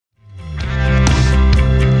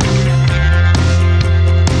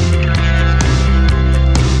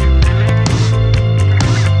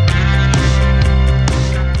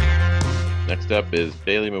is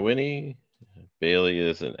Bailey Mewhinney. Bailey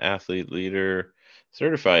is an athlete leader,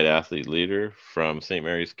 certified athlete leader from St.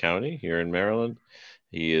 Mary's County here in Maryland.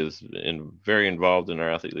 He is very involved in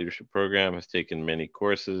our athlete leadership program, has taken many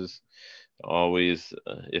courses. Always,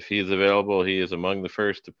 if he's available, he is among the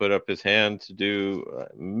first to put up his hand to do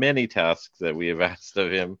many tasks that we have asked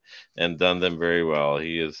of him and done them very well.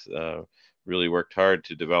 He has really worked hard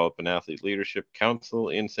to develop an athlete leadership council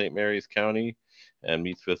in St. Mary's County and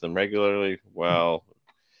meets with them regularly while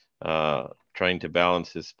trying to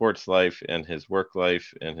balance his sports life and his work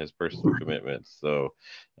life and his personal commitments. So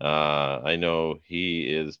I know he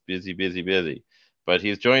is busy, but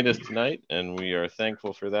he's joined us tonight and we are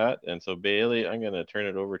thankful for that. And so Bailey, I'm going to turn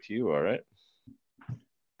it over to you. All right.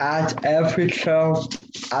 At every show,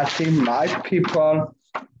 I see my people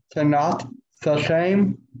are not the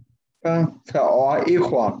same, but they are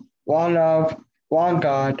equal. One love, one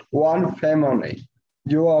God, one family.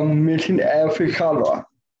 You are missing every color.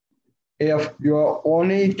 If you're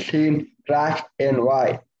only seeing black and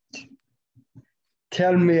white,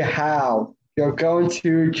 tell me how you're going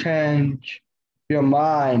to change your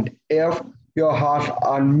mind if your heart's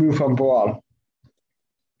unmovable.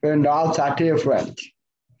 We're not that different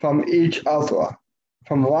from each other,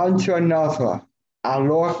 from one to another. I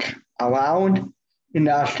look around and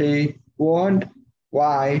I see one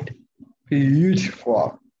wide,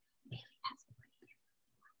 beautiful.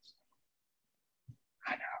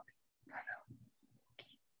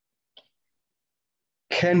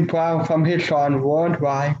 Ken Brown from his song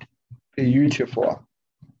Worldwide, Beautiful.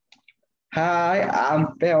 Hi,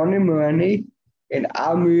 I'm Bailey Mewhinney, and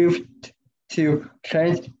I moved to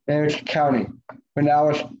St. Mary's County when I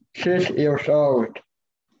was 6 years old.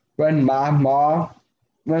 When my mom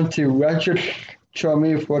went to register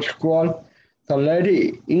me for school, the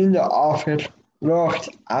lady in the office looked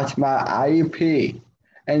at my IEP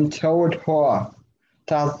and told her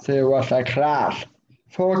that there was a class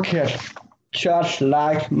for kids just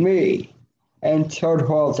like me, and told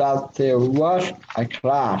her that there was a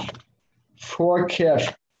class for kids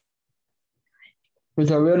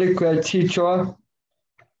with a really great teacher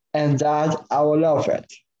and that I would love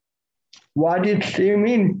it. What did she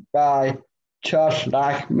mean by just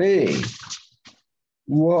like me?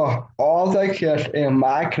 Were all the kids in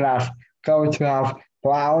my class going to have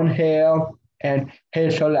brown hair and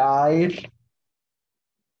hazel eyes?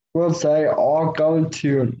 Were they all going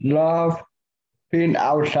to love being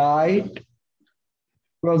outside?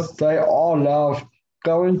 Will they all love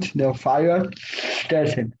going to the fire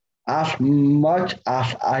station as much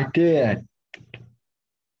as I did?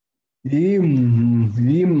 You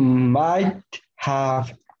might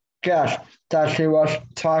have guessed that she was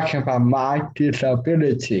talking about my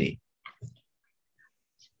disability.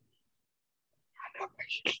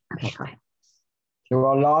 There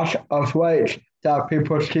were lots of ways that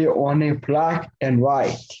people see only black and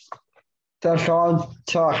white. The song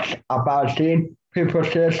talks about seeing people's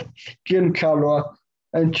skin color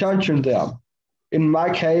and judging them. In my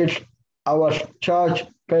case, I was judged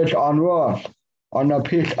based on words on a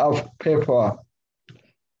piece of paper.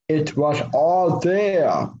 It was all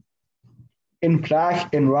there in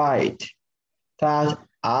black and white that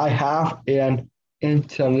I have an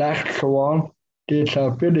intellectual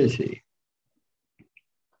disability.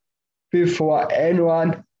 Before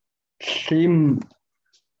anyone seemed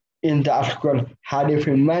in that school had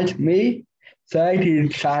even met me, they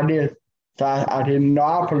decided that I did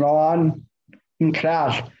not belong in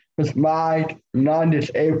class with my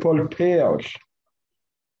non-disabled peers.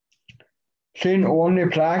 Seeing only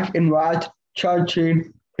black and white,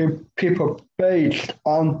 judging people based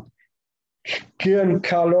on skin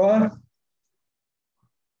color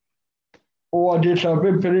or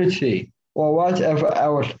disability or whatever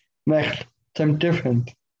else makes them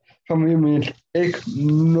different from me means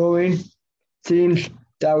ignoring things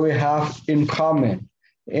that we have in common,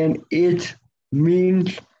 and it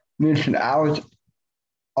means missing out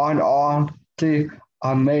on all the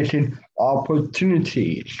amazing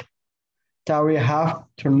opportunities that we have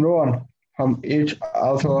to learn from each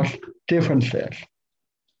other's differences.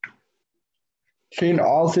 Seeing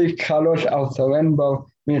all the colors of the rainbow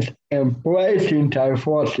means embracing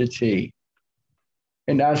diversity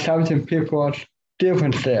and accepting people's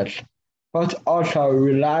differences, but also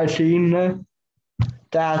realizing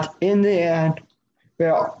that in the end, we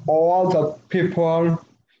are all the people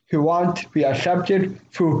who want to be accepted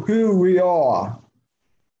for who we are.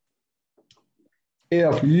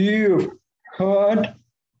 If you've heard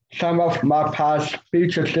some of my past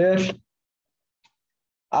speeches,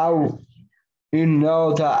 you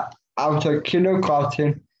know that after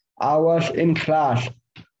kindergarten, I was in class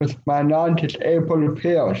with my non-disabled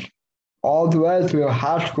peers, all the way through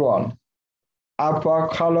high school. I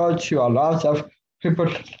brought color to a lot of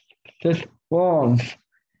people's rooms.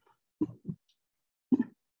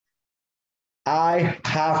 I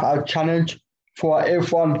have a challenge for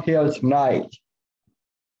everyone here tonight.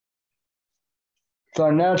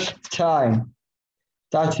 The next time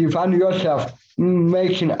that you find yourself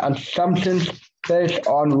making assumptions based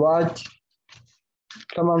on what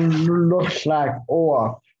someone looks like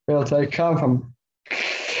or where they come from,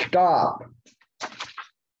 stop.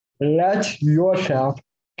 Let yourself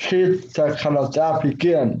see the color that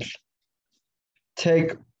begins.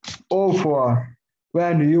 Take over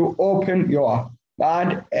when you open your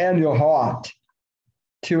mind and your heart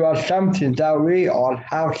to something that we all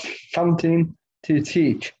have something to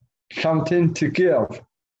teach, something to give.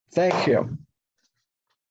 Thank you.